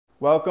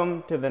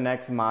Welcome to the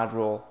next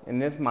module. In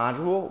this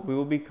module, we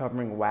will be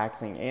covering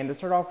waxing. And to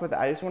start off with,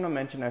 I just want to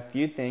mention a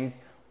few things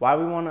why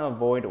we want to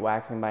avoid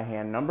waxing by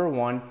hand. Number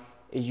one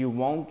is you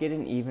won't get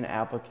an even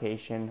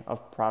application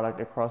of product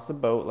across the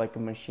boat like a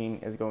machine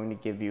is going to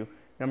give you.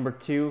 Number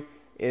two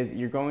is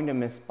you're going to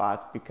miss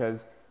spots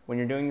because when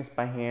you're doing this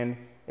by hand,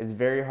 it's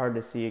very hard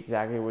to see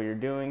exactly what you're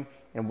doing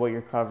and what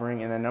you're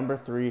covering. And then number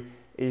three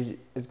is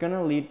it's going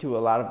to lead to a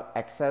lot of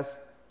excess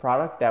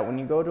product that when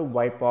you go to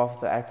wipe off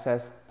the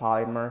excess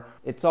polymer,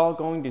 it's all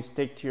going to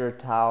stick to your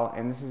towel,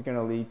 and this is going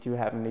to lead to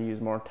having to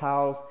use more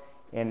towels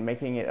and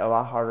making it a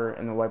lot harder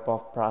in the wipe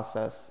off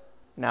process.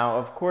 Now,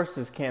 of course,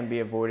 this can't be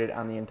avoided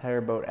on the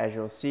entire boat. As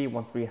you'll see,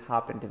 once we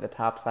hop into the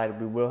top side,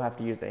 we will have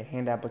to use a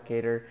hand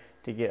applicator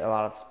to get a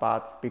lot of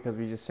spots because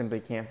we just simply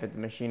can't fit the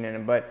machine in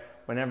it. But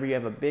whenever you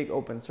have a big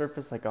open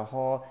surface like a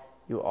hull,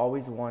 you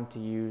always want to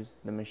use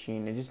the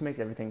machine. It just makes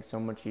everything so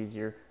much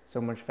easier,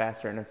 so much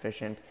faster and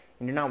efficient,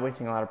 and you're not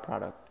wasting a lot of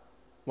product.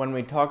 When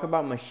we talk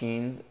about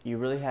machines, you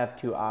really have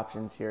two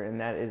options here, and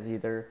that is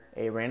either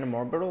a random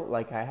orbital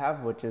like I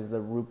have, which is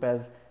the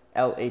Rupes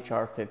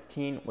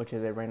LHR15, which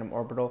is a random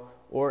orbital,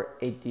 or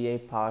a DA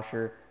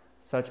polisher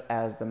such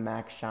as the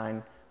Max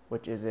Shine,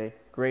 which is a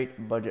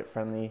great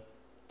budget-friendly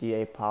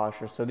DA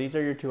polisher. So these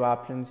are your two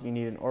options. You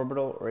need an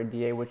orbital or a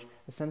DA, which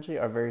essentially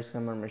are very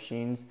similar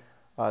machines.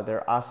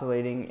 They're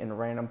oscillating in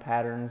random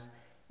patterns,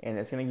 and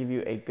it's going to give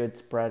you a good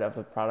spread of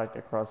the product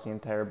across the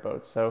entire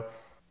boat. So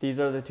these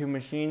are the two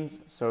machines.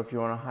 So if you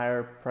want a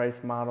higher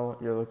price model,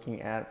 you're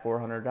looking at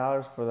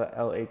 $400 for the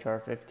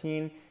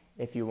LHR15.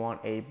 If you want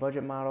a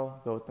budget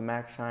model, go with the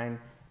Max Shine.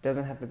 It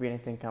doesn't have to be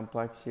anything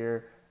complex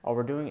here. All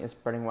we're doing is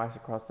spreading wax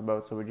across the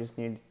boat, so we just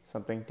need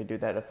something to do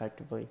that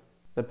effectively.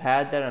 The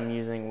pad that I'm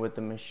using with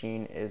the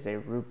machine is a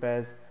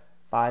Rupes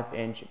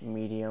 5-inch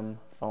medium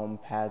foam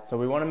pad. So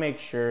we want to make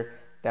sure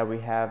that we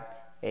have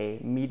a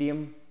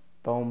medium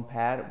foam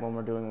pad when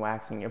we're doing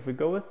waxing. If we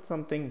go with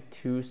something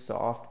too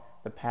soft,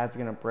 the pad's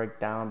going to break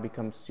down,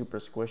 become super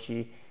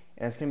squishy,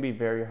 and it's going to be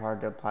very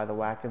hard to apply the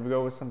wax. If we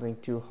go with something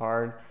too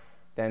hard,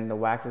 then the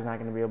wax is not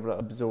going to be able to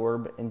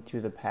absorb into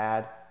the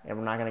pad, and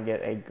we're not going to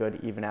get a good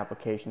even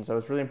application. So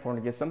it's really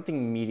important to get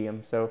something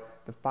medium. So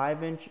the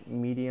 5-inch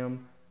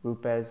medium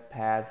Rupes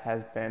pad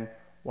has been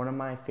one of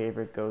my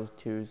favorite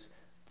go-tos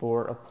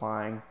for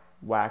applying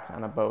wax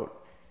on a boat.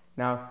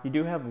 Now, you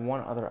do have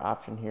one other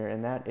option here,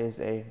 and that is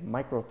a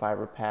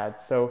microfiber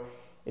pad. So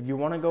if you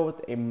want to go with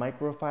a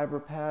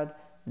microfiber pad,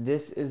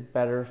 this is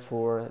better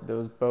for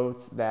those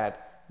boats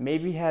that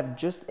maybe have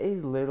just a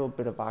little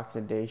bit of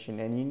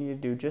oxidation, and you need to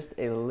do just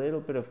a little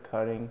bit of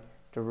cutting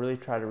to really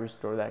try to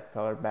restore that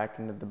color back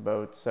into the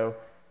boat. So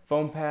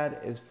foam pad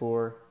is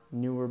for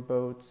newer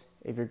boats.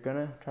 If you're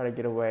gonna try to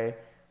get away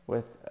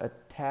with a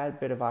tad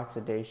bit of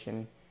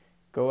oxidation,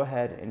 go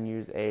ahead and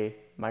use a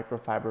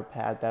microfiber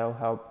pad. That'll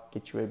help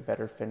get you a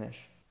better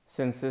finish.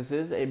 Since this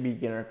is a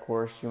beginner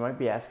course, you might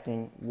be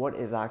asking, what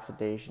is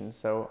oxidation?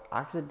 So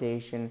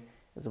oxidation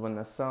is when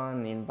the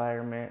sun, the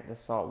environment, the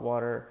salt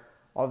water,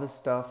 all this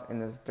stuff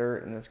and this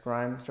dirt and this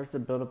grime starts to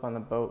build up on the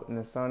boat, and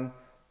the sun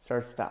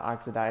starts to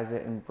oxidize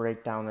it and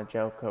break down the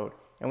gel coat.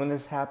 And when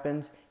this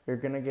happens, you're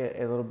gonna get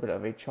a little bit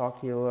of a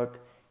chalky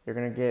look. You're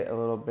gonna get a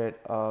little bit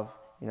of,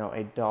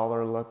 a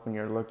duller look when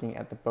you're looking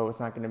at the boat. It's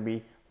not gonna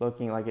be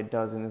looking like it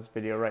does in this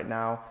video right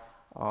now.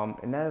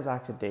 And that is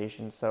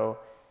oxidation. So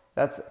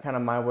that's kind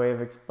of my way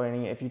of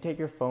explaining it. If you take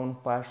your phone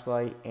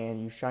flashlight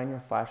and you shine your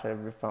flashlight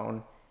of your phone,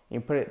 and you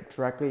put it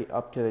directly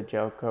up to the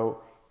gel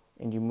coat,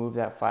 and you move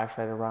that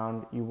flashlight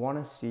around, you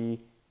want to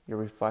see your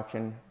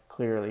reflection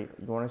clearly.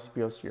 You want to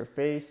be able to see your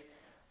face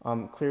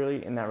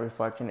clearly in that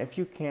reflection. If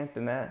you can't,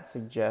 then that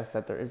suggests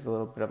that there is a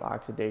little bit of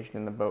oxidation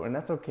in the boat, and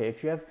that's okay.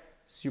 If you have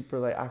super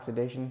light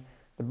oxidation,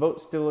 the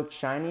boat still looks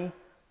shiny,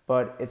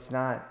 but it's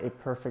not a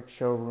perfect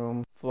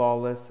showroom,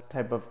 flawless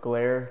type of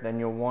glare, then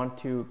you'll want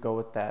to go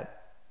with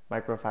that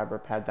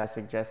microfiber pad that's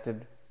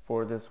suggested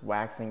for this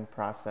waxing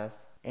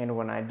process. And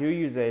when I do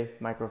use a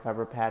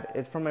microfiber pad,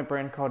 it's from a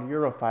brand called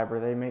Eurofiber.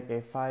 They make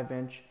a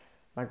 5-inch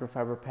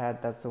microfiber pad.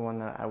 That's the one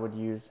that I would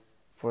use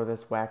for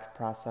this wax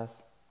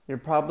process. You're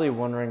probably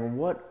wondering,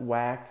 what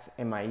wax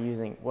am I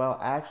using? Well,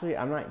 actually,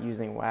 I'm not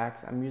using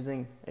wax. I'm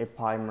using a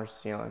polymer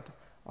sealant.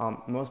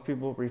 Most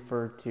people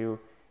refer to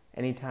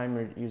anytime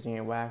you're using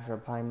a wax or a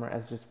polymer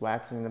as just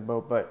waxing the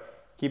boat, but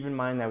keep in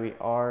mind that we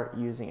are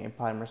using a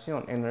polymer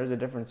sealant, and there's a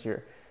difference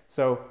here.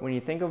 So when you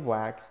think of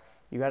wax,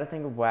 you got to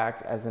think of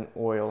wax as an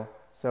oil.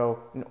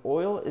 So an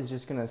oil is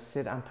just going to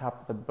sit on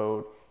top of the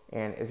boat,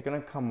 and it's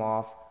going to come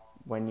off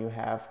when you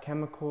have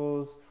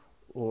chemicals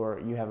or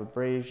you have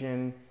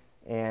abrasion,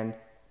 and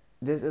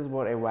this is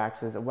what a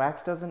wax is. A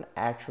wax doesn't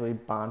actually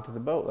bond to the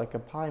boat like a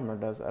polymer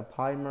does. A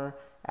polymer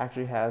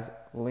actually has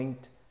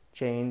linked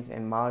chains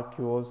and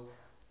molecules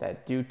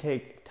that do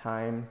take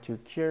time to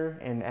cure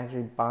and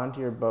actually bond to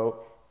your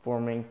boat,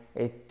 forming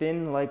a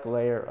thin-like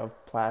layer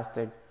of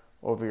plastic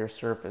over your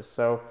surface.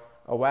 So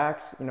a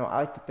wax, I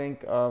like to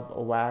think of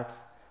a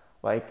wax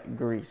like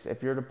grease.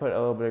 If you were to put a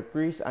little bit of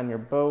grease on your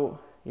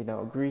boat,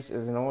 grease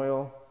is an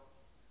oil.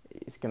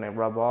 it's going to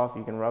rub off.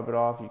 You can rub it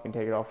off, you can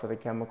take it off with a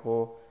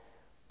chemical,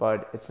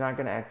 but it's not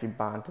going to actually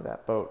bond to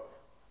that boat.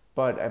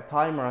 But a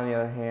polymer, on the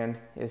other hand,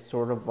 is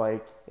sort of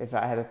like, if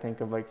I had to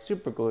think of like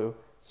super glue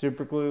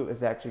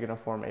is actually going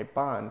to form a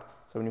bond.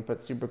 So when you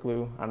put super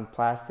glue on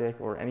plastic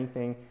or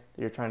anything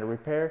that you're trying to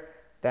repair,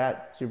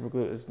 that super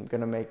glue is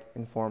going to make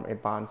and form a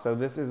bond. So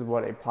this is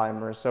what a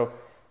polymer is. So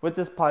with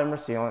this polymer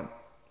sealant,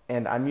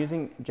 and I'm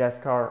using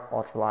Jescar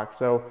Ultralock.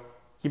 So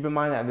keep in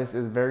mind that this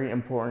is very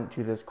important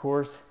to this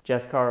course.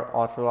 Jescar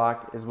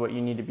Ultralock is what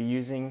you need to be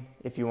using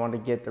if you want to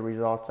get the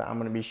results that I'm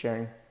going to be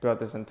sharing throughout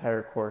this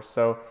entire course.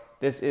 So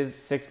this is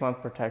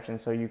 6-month protection.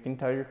 So you can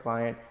tell your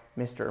client,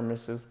 Mr. or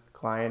Mrs.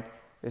 Client,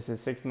 this is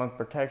 6-month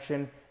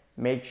protection.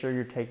 Make sure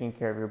you're taking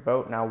care of your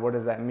boat. Now, what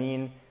does that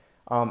mean?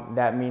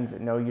 That means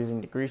no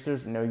using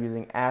degreasers, no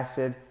using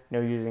acid,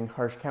 no using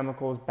harsh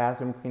chemicals,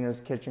 bathroom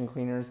cleaners, kitchen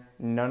cleaners.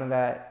 None of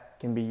that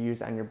can be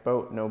used on your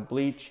boat. No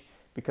bleach,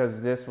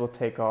 because this will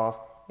take off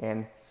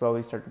and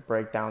slowly start to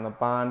break down the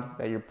bond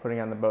that you're putting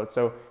on the boat.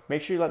 So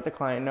make sure you let the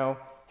client know,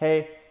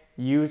 hey,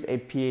 use a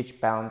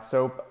pH balanced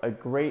soap. A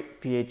great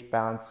pH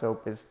balanced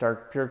soap is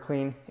Stark Pure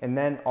Clean. And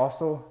then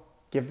also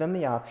give them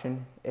the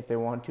option, if they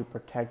want to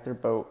protect their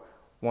boat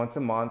once a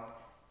month,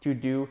 to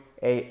do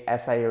a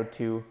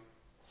SiO2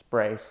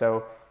 spray.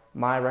 So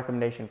my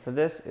recommendation for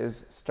this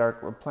is Stark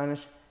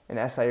Replenish. An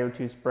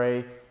SiO2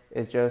 spray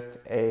is just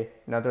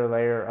another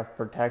layer of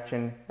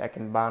protection that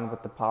can bond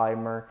with the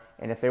polymer.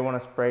 And if they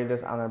want to spray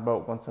this on their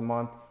boat once a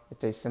month,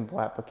 it's a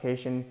simple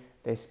application.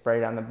 They spray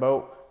it on the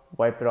boat,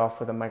 wipe it off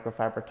with a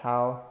microfiber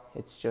towel.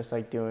 It's just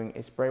like doing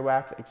a spray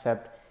wax,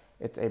 except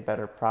it's a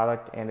better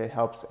product and it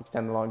helps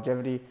extend the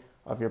longevity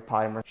of your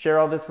polymer. Share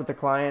all this with the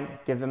client,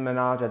 give them the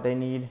knowledge that they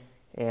need,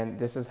 and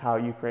this is how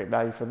you create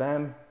value for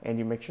them, and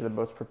you make sure the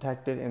boat's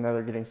protected and that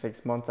they're getting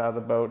 6 months out of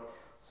the boat.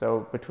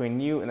 So between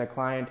you and the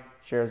client,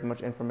 share as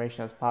much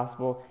information as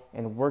possible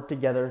and work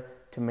together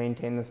to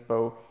maintain this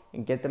boat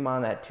and get them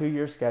on that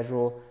 2-year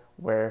schedule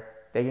where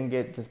they can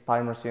get this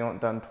polymer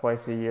sealant done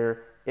twice a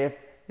year if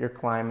your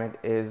climate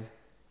is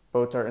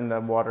boats are in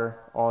the water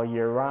all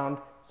year round,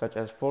 such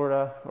as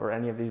Florida or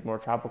any of these more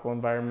tropical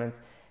environments.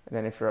 And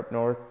then if you're up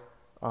north,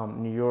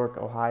 New York,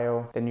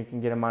 Ohio, then you can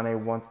get them on a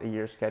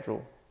once-a-year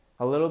schedule.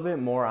 A little bit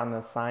more on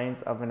the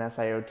science of an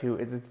SiO2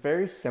 is it's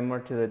very similar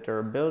to the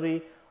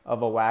durability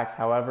of a wax.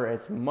 However,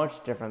 it's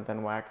much different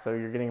than wax. So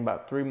you're getting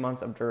about 3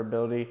 months of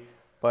durability,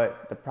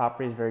 but the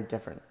property is very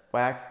different.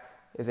 Wax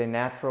is a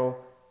natural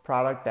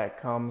product that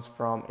comes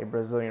from a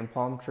Brazilian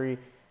palm tree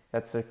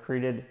that's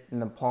secreted in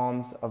the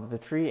palms of the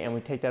tree, and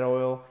we take that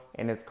oil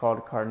and it's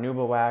called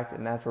carnauba wax,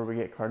 and that's where we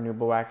get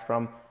carnauba wax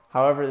from.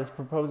 However, this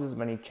proposes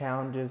many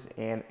challenges,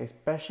 and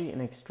especially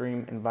in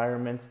extreme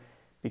environments,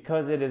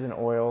 because it is an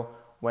oil.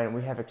 When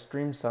we have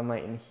extreme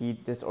sunlight and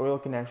heat, this oil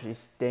can actually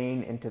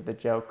stain into the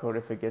gel coat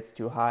if it gets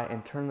too hot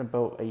and turn the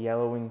boat a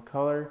yellowing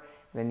color,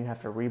 and then you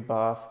have to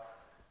rebuff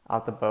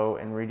out the boat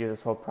and redo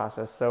this whole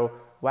process. So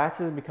wax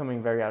is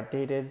becoming very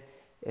outdated.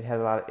 It has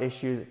a lot of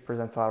issues, it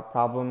presents a lot of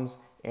problems,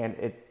 and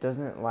it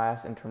doesn't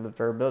last in terms of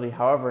durability.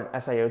 However, in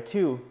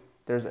SiO2,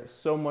 there's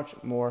so much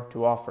more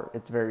to offer.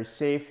 It's very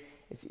safe,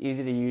 it's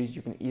easy to use.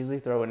 You can easily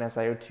throw an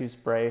SiO2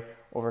 spray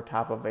over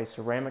top of a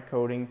ceramic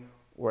coating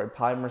or a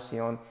polymer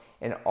sealant,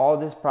 and all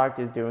this product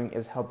is doing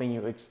is helping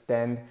you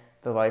extend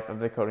the life of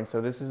the coating.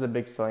 So this is the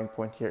big selling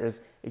point here,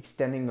 is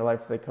extending the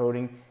life of the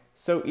coating.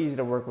 So easy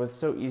to work with,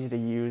 so easy to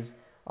use.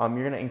 You're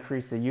going to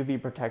increase the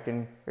UV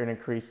protection, you're going to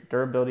increase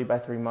durability by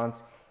 3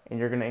 months, and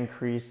you're going to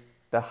increase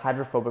the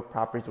hydrophobic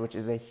properties, which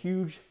is a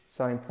huge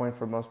selling point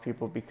for most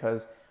people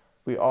because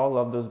we all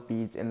love those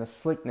beads and the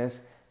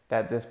slickness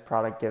that this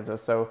product gives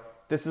us. So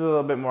this is a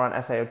little bit more on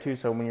SiO2.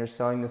 So when you're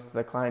selling this to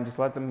the client, just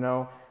let them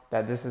know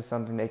that this is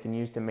something they can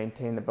use to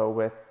maintain the boat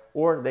with,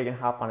 or they can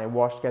hop on a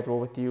wash schedule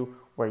with you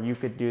where you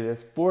could do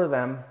this for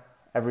them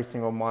every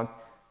single month.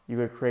 You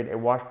could create a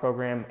wash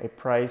program, a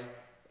price,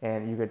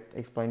 and you could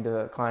explain to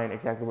the client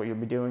exactly what you'll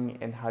be doing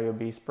and how you'll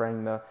be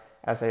spraying the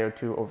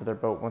SiO2 over their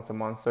boat once a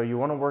month. So you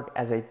want to work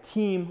as a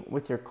team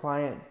with your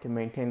client to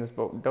maintain this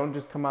boat. Don't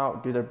just come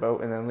out, do their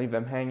boat, and then leave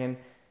them hanging.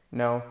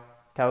 No,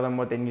 tell them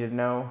what they need to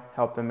know,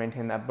 help them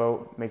maintain that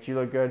boat, makes you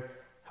look good,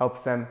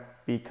 helps them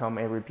become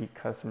a repeat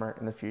customer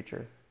in the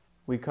future.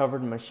 We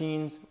covered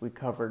machines, we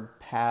covered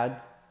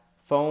pads,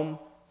 foam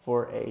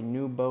for a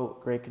new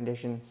boat, great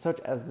condition, such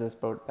as this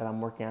boat that I'm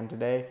working on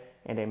today,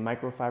 and a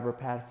microfiber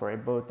pad for a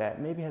boat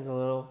that maybe has a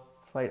little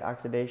slight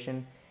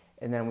oxidation.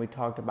 And then we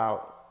talked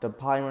about the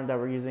polymer that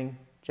we're using,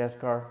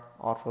 Jescar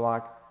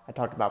Ultralock. I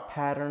talked about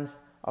patterns,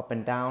 up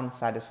and down,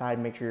 side to side,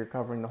 make sure you're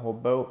covering the whole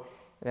boat.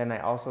 And then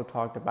I also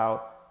talked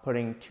about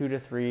putting 2 to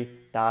 3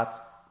 dots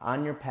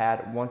on your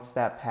pad once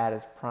that pad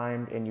is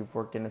primed and you've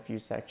worked in a few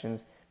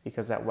sections,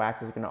 because that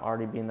wax is going to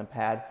already be in the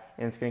pad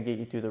and it's going to get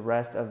you through the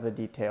rest of the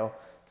detail.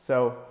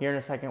 So here in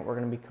a second, we're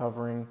going to be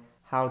covering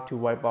how to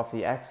wipe off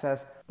the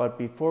excess. But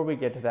before we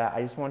get to that,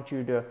 I just want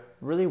you to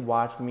really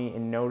watch me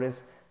and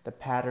notice the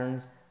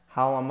patterns,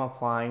 how I'm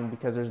applying,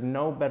 because there's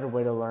no better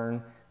way to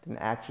learn than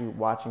actually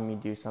watching me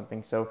do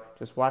something. So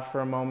just watch for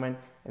a moment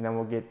and then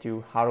we'll get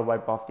to how to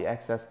wipe off the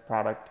excess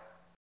product.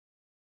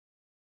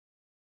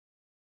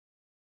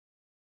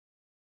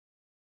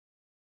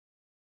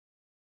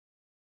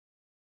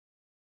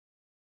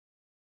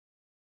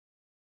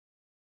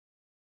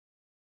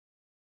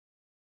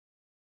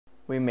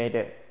 We made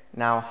it.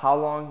 Now, how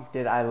long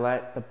did I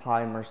let the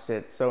polymer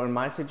sit? So in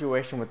my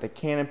situation with the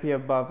canopy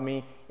above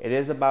me, it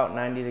is about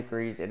 90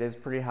 degrees. It is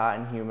pretty hot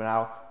and humid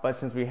out, but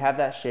since we have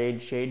that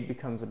shade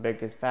becomes the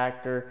biggest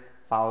factor,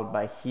 followed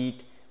by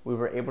heat. We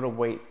were able to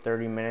wait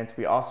 30 minutes.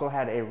 We also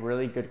had a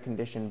really good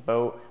conditioned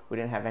boat. We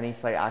didn't have any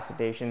slight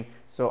oxidation.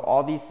 So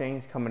all these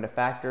things come into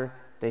factor: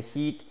 the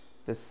heat,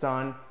 the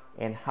sun,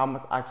 and how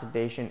much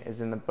oxidation is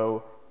in the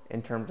boat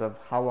in terms of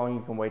how long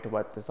you can wait to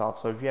wipe this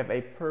off. So if you have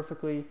a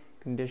perfectly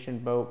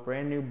conditioned boat,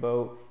 brand new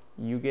boat,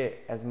 you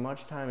get as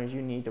much time as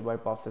you need to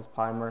wipe off this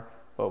primer.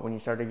 But when you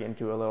start to get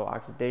into a little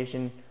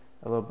oxidation,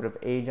 a little bit of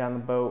age on the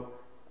boat,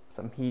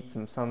 some heat,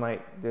 some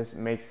sunlight, this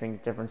makes things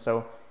different.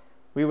 So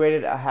we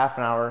waited a half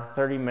an hour,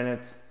 30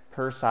 minutes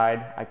per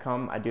side.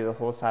 I do the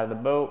whole side of the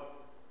boat,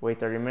 wait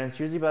 30 minutes.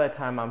 Usually by the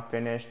time I'm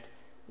finished,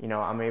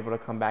 I'm able to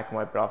come back and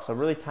wipe it off. So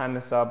really time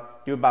this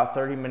up, do about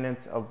 30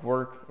 minutes of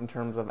work in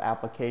terms of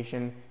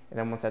application, and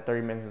then once that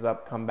 30 minutes is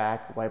up, come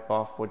back, wipe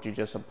off what you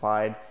just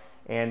applied.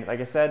 And like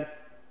I said,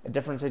 a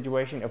different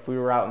situation, if we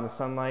were out in the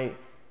sunlight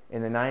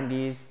in the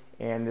 90s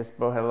and this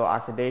boat had a little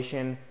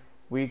oxidation,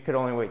 we could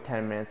only wait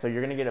 10 minutes. So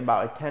you're gonna get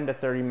about a 10 to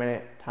 30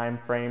 minute time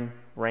frame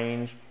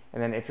range.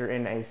 And then if you're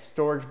in a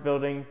storage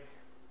building,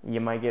 you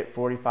might get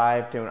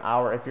 45 to an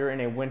hour. If you're in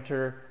a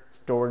winter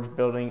storage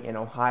building in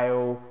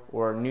Ohio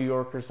or New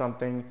York or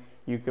something,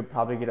 you could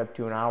probably get up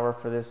to an hour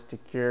for this to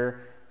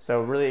cure.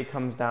 So really it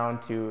comes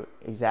down to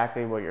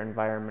exactly what your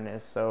environment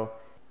is. So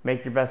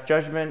make your best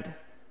judgment.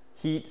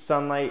 Heat,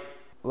 sunlight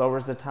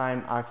lowers the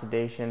time,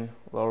 oxidation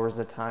lowers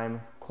the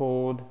time,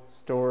 cold,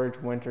 storage,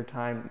 winter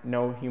time,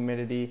 no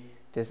humidity,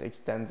 this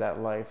extends that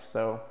life.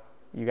 So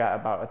you got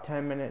about a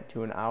 10 minute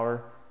to an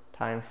hour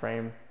time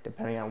frame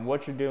depending on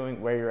what you're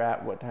doing, where you're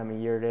at, what time of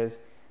year it is.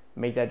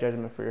 Make that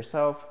judgment for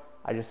yourself.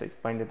 I just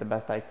explained it the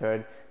best I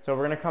could. So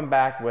we're gonna come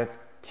back with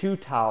 2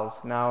 towels.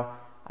 Now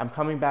I'm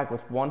coming back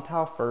with 1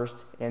 towel first,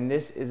 and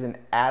this is an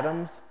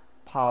Adams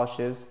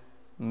Polishes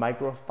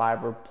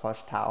microfiber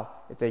plush towel.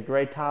 It's a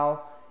great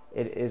towel.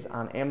 It is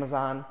on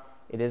Amazon.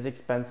 It is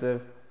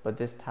expensive, but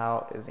this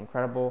towel is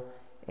incredible,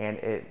 and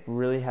it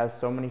really has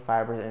so many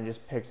fibers and it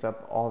just picks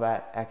up all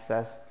that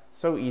excess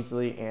so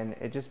easily, and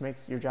it just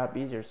makes your job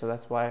easier. So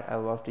that's why I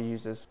love to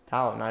use this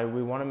towel. Now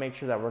we want to make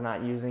sure that we're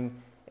not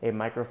using a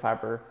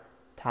microfiber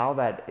towel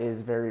that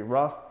is very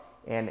rough,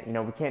 and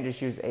we can't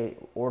just use a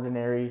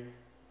ordinary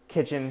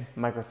kitchen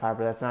microfiber.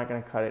 That's not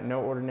going to cut it.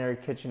 No ordinary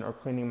kitchen or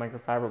cleaning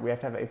microfiber. We have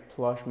to have a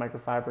plush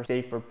microfiber,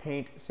 safe for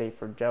paint, safe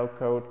for gel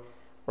coat.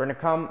 We're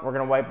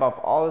gonna wipe off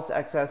all this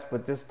excess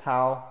with this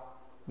towel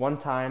 1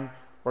 time.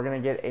 We're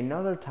gonna get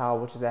another towel,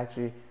 which is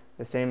actually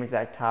the same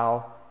exact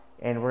towel,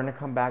 and we're gonna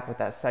come back with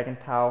that second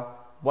towel,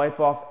 wipe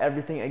off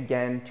everything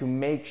again to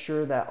make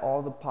sure that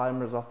all the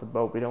polymer is off the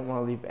boat. We don't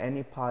want to leave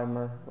any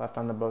polymer left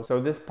on the boat. So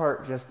this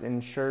part just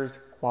ensures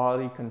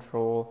quality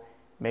control,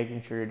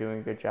 making sure you're doing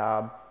a good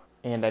job.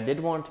 And I did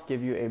want to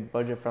give you a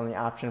budget-friendly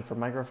option for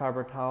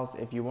microfiber towels.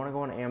 If you want to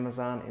go on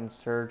Amazon and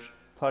search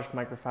plush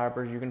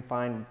microfibers, you can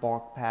find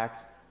bulk packs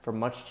for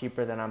much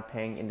cheaper than I'm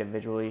paying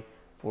individually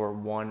for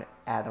 1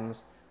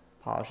 Adams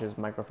Polishes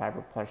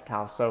microfiber plush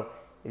towel. So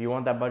if you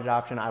want that budget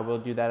option, I will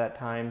do that at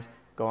times.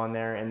 Go on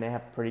there, and they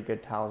have pretty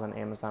good towels on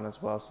Amazon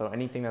as well. So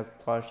anything that's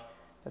plush,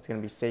 that's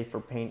going to be safe for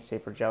paint,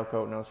 safe for gel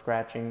coat, no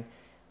scratching,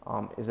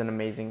 is an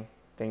amazing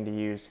thing to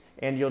use.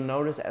 And you'll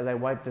notice as I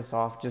wipe this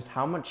off just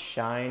how much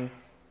shine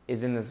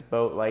is in this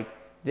boat. Like,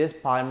 this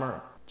polymer,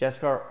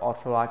 Jessica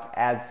Ultralock,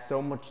 adds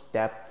so much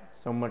depth,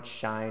 so much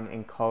shine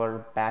and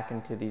color back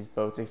into these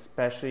boats,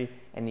 especially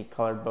any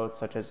colored boats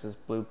such as this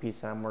blue piece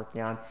that I'm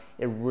working on.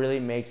 It really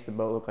makes the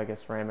boat look like a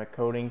ceramic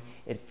coating.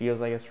 It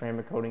feels like a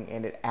ceramic coating,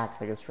 and it acts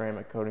like a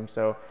ceramic coating.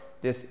 So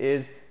this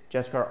is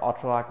Jessica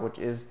Ultralock, which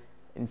is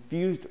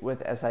infused with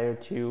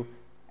SiO2.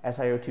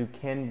 SiO2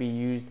 can be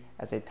used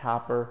as a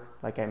topper,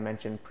 like I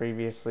mentioned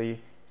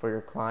previously, for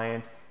your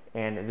client.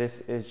 And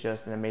this is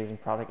just an amazing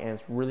product, and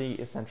it's really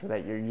essential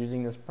that you're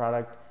using this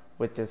product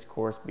with this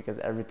course because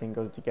everything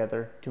goes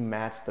together to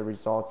match the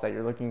results that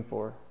you're looking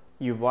for.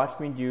 You've watched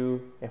me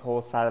do a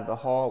whole side of the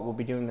hull. We'll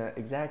be doing the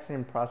exact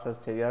same process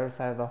to the other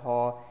side of the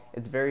hull.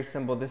 It's very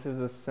simple. This is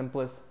the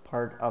simplest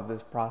part of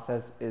this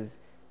process, is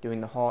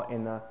doing the hull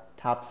in the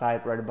top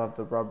side right above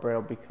the rub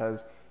rail,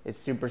 because it's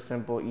super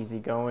simple, easy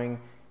going.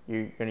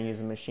 You're going to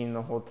use a machine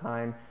the whole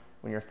time.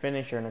 When you're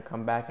finished, you're going to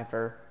come back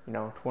after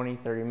 20,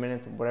 30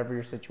 minutes, whatever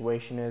your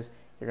situation is.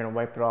 You're going to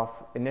wipe it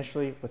off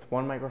initially with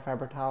 1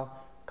 microfiber towel,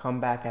 come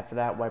back after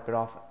that, wipe it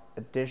off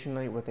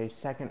additionally with a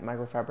second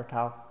microfiber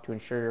towel to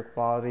ensure your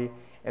quality,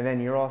 and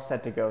then you're all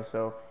set to go.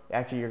 So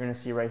actually you're going to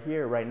see right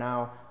here, right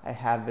now, I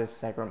have this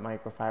second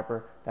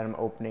microfiber that I'm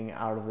opening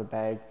out of the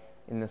bag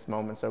in this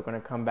moment. So I'm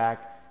going to come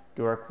back,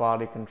 do our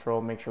quality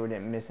control, make sure we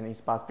didn't miss any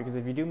spots, because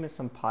if you do miss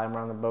some polymer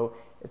on the boat,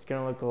 it's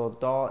going to look a little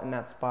dull in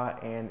that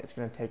spot and it's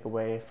going to take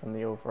away from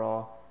the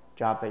overall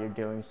job that you're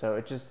doing. So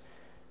it's just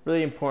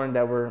really important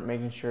that we're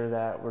making sure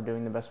that we're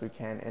doing the best we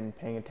can and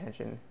paying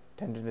attention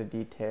to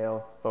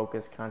detail,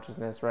 focus,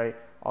 consciousness, right?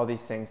 All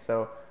these things.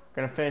 So I'm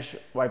going to finish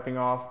wiping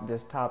off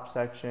this top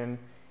section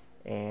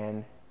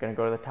and going to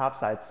go to the top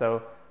side.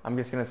 So I'm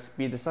just going to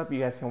speed this up. You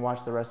guys can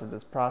watch the rest of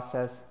this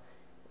process,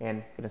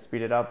 and going to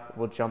speed it up.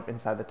 We'll jump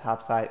inside the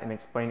top side and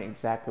explain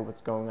exactly what's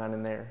going on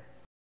in there.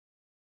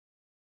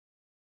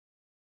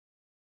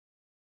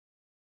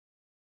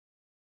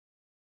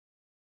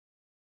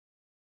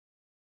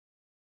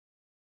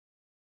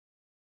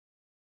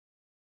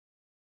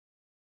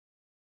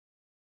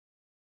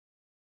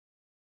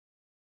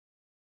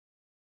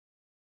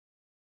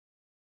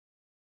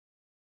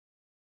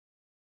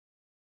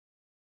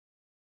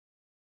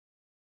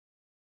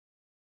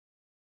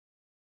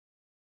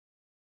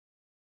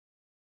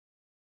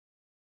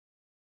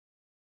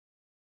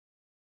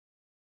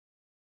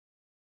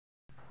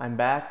 I'm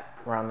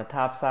back. We're on the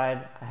top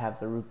side. I have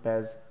the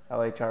Rupes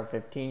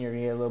LHR15. You're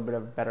gonna get a little bit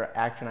of better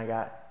action. I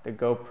got the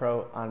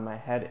GoPro on my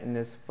head in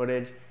this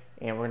footage,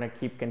 and we're gonna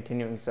keep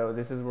continuing. So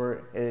this is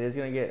where it is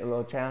gonna get a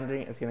little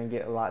challenging. It's gonna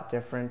get a lot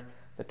different.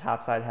 The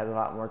top side has a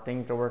lot more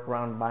things to work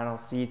around: vinyl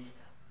seats,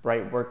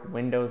 bright work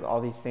windows,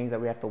 all these things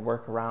that we have to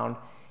work around.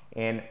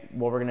 And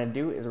what we're gonna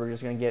do is we're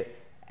just gonna get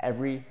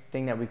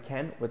everything that we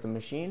can with the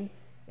machine,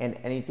 and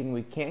anything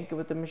we can't get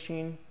with the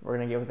machine, we're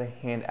gonna get with a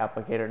hand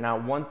applicator. Now,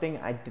 one thing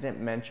I didn't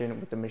mention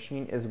with the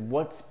machine is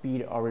what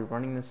speed are we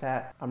running this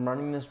at? I'm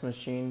running this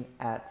machine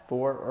at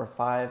 4 or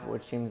 5,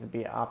 which seems to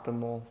be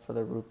optimal for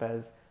the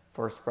Rupes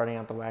for spreading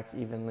out the wax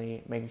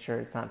evenly, making sure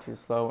it's not too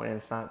slow and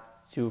it's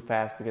not too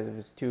fast, because if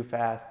it's too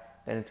fast,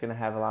 then it's gonna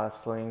have a lot of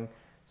sling.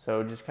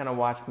 So just kind of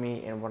watch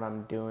me and what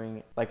I'm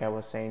doing. Like I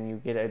was saying, you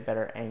get a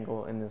better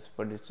angle in this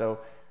footage. So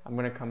I'm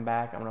gonna come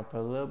back, I'm gonna put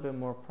a little bit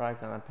more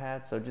product on the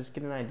pad, so just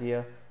get an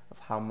idea of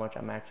how much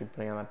I'm actually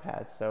putting on the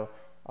pad. So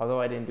although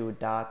I didn't do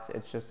dots,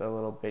 it's just a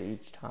little bit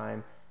each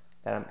time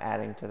that I'm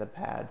adding to the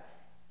pad.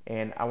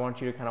 And I want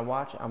you to kind of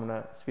watch. I'm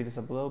gonna speed this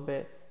up a little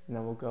bit, and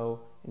then we'll go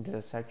into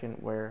the section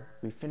where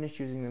we finish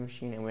using the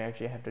machine and we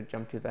actually have to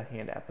jump to the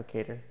hand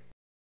applicator.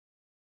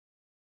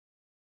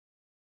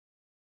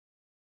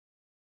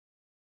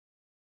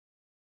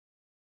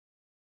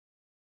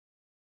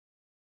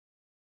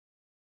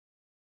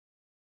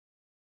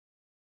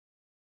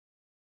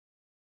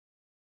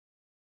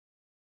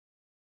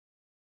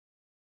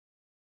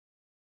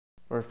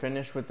 We're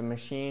finished with the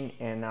machine,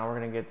 and now we're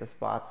gonna get the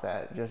spots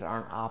that just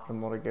aren't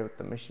optimal to get with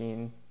the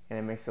machine, and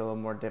it makes it a little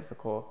more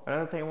difficult.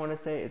 Another thing I wanna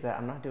say is that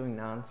I'm not doing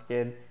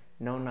non-skid.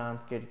 No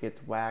non-skid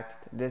gets waxed.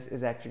 This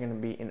is actually gonna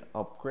be an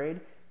upgrade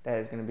that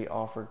is gonna be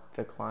offered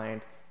to the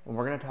client, and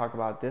we're gonna talk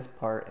about this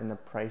part in the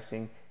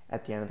pricing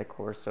at the end of the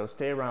course. So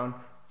stay around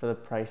for the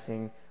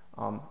pricing.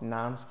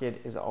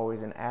 Non-skid is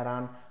always an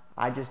add-on.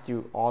 I just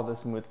do all the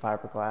smooth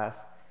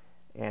fiberglass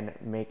and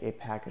make a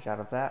package out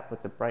of that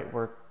with the bright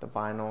work, the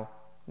vinyl.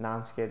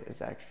 Non-skid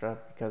is extra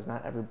because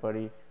not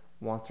everybody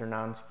wants their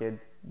non-skid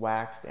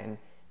waxed, and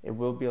it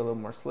will be a little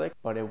more slick,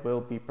 but it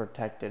will be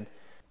protected.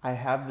 I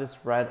have this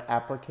red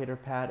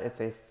applicator pad.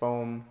 It's a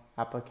foam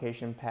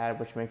application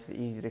pad, which makes it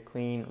easy to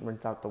clean,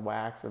 rinse out the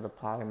wax or the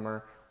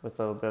polymer with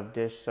a little bit of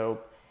dish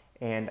soap.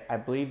 And I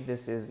believe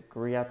this is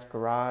Griot's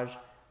Garage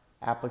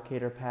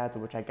applicator pads,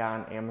 which I got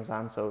on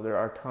Amazon. So there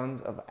are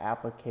tons of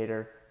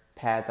applicator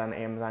pads on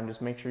Amazon.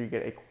 Just make sure you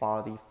get a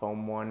quality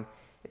foam one.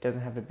 It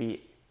doesn't have to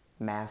be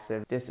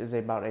massive. This is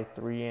about a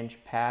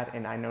 3-inch pad,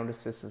 and I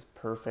noticed this is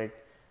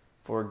perfect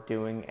for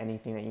doing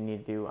anything that you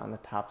need to do on the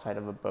top side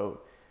of a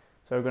boat.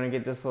 So we're going to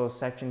get this little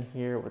section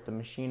here with the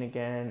machine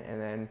again, and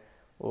then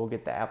we'll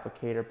get the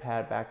applicator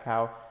pad back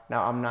out.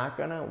 Now I'm not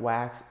going to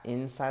wax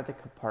inside the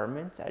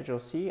compartments. As you'll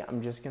see,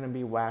 I'm just going to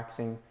be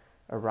waxing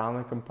around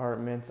the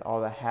compartments, all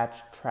the hatch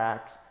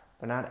tracks,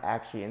 but not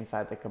actually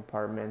inside the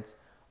compartments.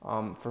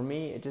 For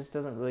me, it just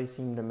doesn't really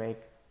seem to make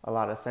a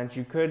lot of sense.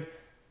 You could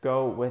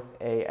go with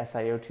a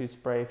SiO2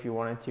 spray if you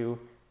wanted to.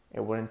 It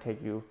wouldn't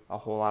take you a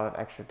whole lot of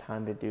extra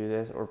time to do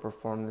this or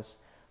perform this,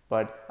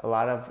 but a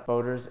lot of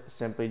boaters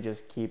simply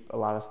just keep a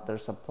lot of their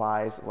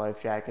supplies,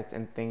 life jackets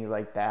and things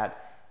like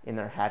that in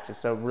their hatches.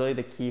 So really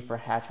the key for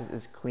hatches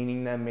is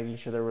cleaning them, making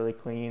sure they're really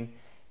clean,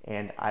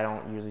 and I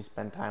don't usually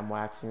spend time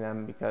waxing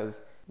them because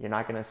you're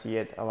not going to see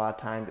it a lot of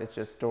times. It's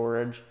just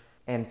storage,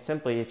 and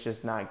simply it's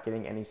just not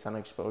getting any sun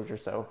exposure,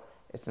 so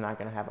it's not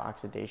going to have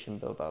oxidation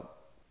buildup.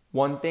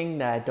 One thing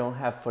that I don't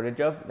have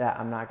footage of that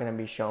I'm not going to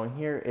be showing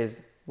here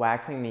is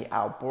waxing the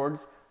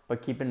outboards,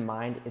 but keep in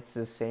mind it's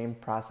the same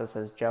process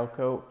as gel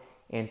coat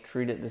and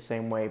treat it the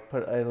same way.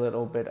 Put a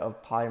little bit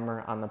of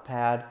polymer on the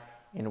pad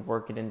and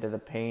work it into the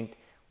paint.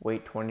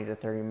 Wait 20 to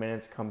 30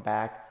 minutes, come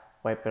back,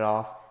 wipe it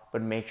off,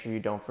 but make sure you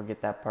don't forget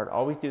that part.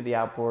 Always do the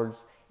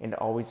outboards and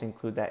always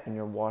include that in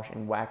your wash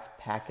and wax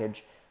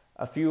package.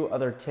 A few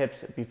other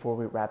tips before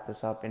we wrap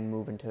this up and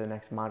move into the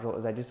next module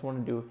is I just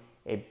want to do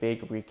a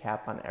big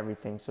recap on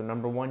everything. So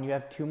number one, you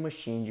have 2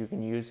 machines you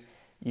can use.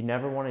 You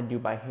never want to do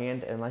by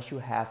hand unless you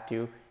have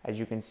to. As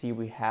you can see,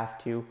 we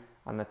have to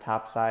on the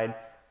top side,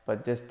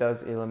 but this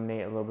does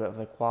eliminate a little bit of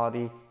the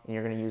quality and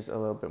you're going to use a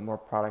little bit more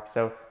product.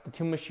 So the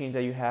two machines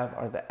that you have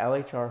are the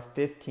LHR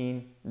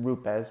 15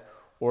 Rupes,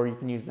 or you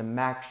can use the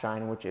Max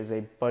Shine, which is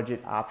a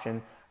budget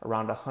option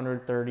around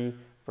 $130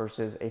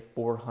 versus a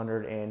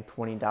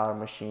 $420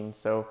 machine.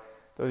 So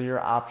those are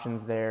your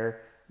options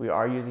there. We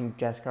are using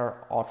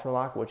Jescar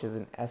Ultralock, which is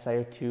an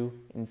SiO2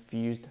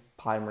 infused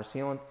polymer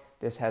sealant.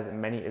 This has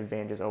many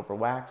advantages over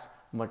wax,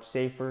 much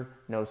safer,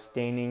 no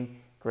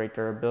staining, great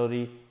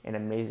durability, and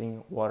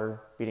amazing water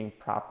beating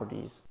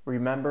properties.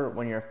 Remember,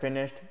 when you're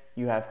finished,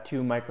 you have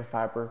 2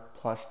 microfiber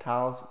plush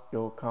towels.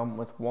 You'll come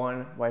with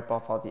one, wipe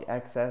off all the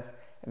excess,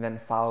 and then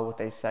follow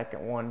with a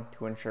second one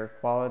to ensure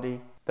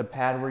quality. The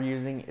pad we're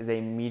using is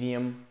a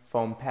medium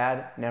foam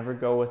pad. Never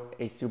go with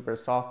a super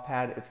soft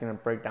pad. It's gonna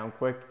break down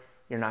quick.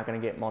 You're not gonna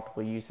get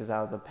multiple uses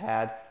out of the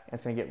pad, and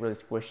it's gonna get really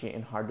squishy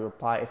and hard to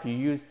apply. If you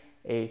use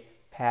a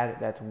pad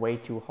that's way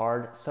too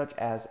hard, such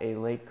as a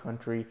Lake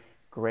Country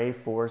Gray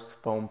Force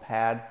foam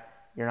pad,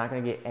 you're not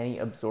gonna get any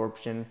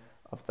absorption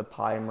of the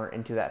polymer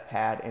into that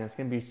pad, and it's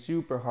gonna be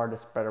super hard to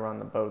spread around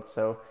the boat.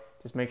 So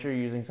just make sure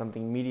you're using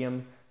something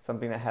medium,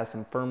 something that has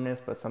some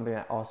firmness, but something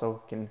that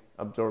also can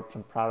absorb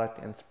some product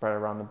and spread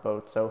around the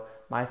boat. So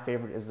my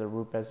favorite is the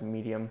Rupes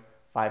medium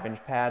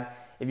 5-inch pad.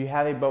 If you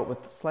have a boat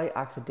with slight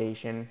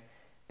oxidation,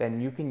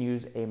 then you can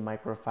use a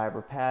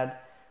microfiber pad,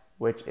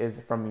 which is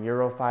from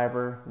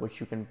Eurofiber, which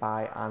you can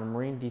buy on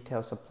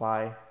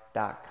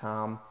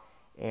marinedetailsupply.com.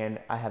 And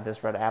I have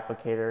this red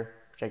applicator,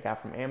 which I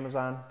got from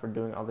Amazon for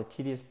doing all the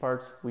tedious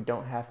parts. We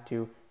don't have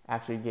to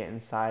actually get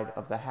inside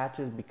of the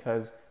hatches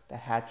because the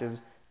hatches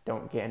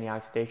don't get any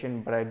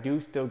oxidation, but I do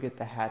still get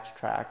the hatch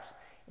tracks.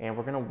 And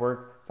we're gonna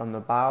work from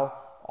the bow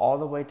all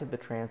the way to the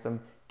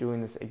transom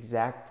doing this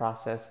exact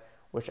process,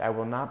 which I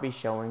will not be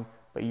showing,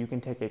 but you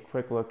can take a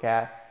quick look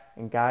at.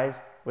 And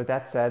guys, with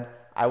that said,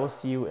 I will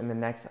see you in the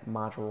next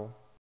module.